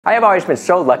I have always been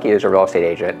so lucky as a real estate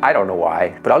agent. I don't know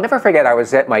why, but I'll never forget I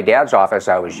was at my dad's office.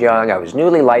 I was young, I was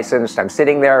newly licensed. I'm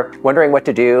sitting there wondering what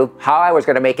to do, how I was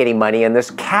gonna make any money, and this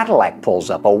Cadillac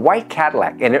pulls up, a white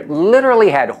Cadillac, and it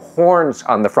literally had horns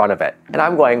on the front of it. And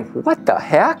I'm going, what the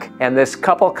heck? And this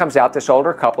couple comes out, this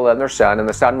older couple and their son, and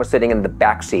the son was sitting in the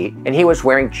back seat, and he was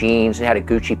wearing jeans and had a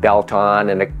Gucci belt on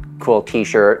and a cool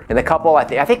t-shirt. And the couple, I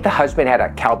think the husband had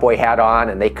a cowboy hat on,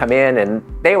 and they come in and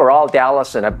they were all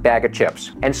Dallas and a bag of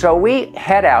chips. And so we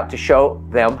head out to show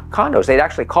them condos. They'd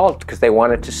actually called because they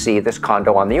wanted to see this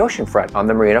condo on the oceanfront on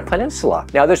the Marina Peninsula.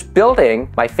 Now this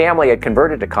building, my family had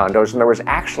converted to condos, and there was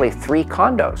actually 3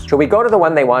 condos. So we go to the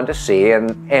one they wanted to see,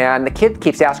 and the kid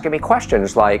keeps asking me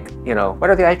questions like, you know, what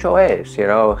are the HOAs? You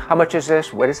know, how much is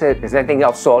this? What is it? Is anything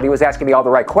else sold? He was asking me all the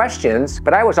right questions,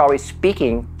 but I was always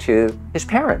speaking to his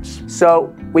parents.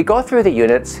 So we go through the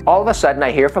units. All of a sudden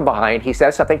I hear from behind, he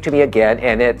says something to me again,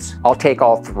 and it's, I'll take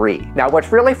all 3. Now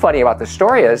what's really funny about the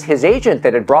story is his agent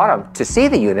that had brought him to see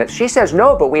the units, she says,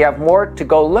 no, but we have more to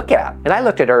go look at. And I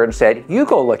looked at her and said, you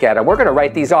go look at them. We're gonna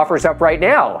write these offers up right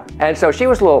now. And so she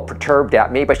was a little perturbed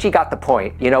at me, but she got the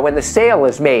point. You know, when the sale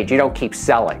is made, you don't keep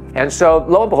selling. And so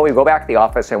lo and behold, we go back to the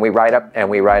office and we write up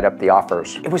the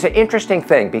offers. It was an interesting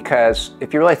thing because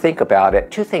if you really think about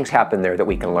it, 2 things happen there that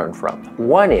we can learn from.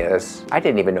 One is, I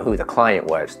didn't even know who the client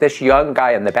was. This young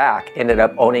guy in the back ended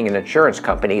up owning an insurance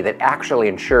company that actually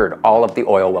insured all of the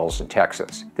oil wells in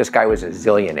Texas. This guy was a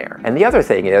zillionaire. And the other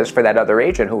thing is, for that other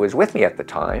agent who was with me at the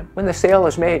time, when the sale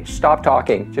is made, stop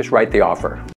talking, just write the offer.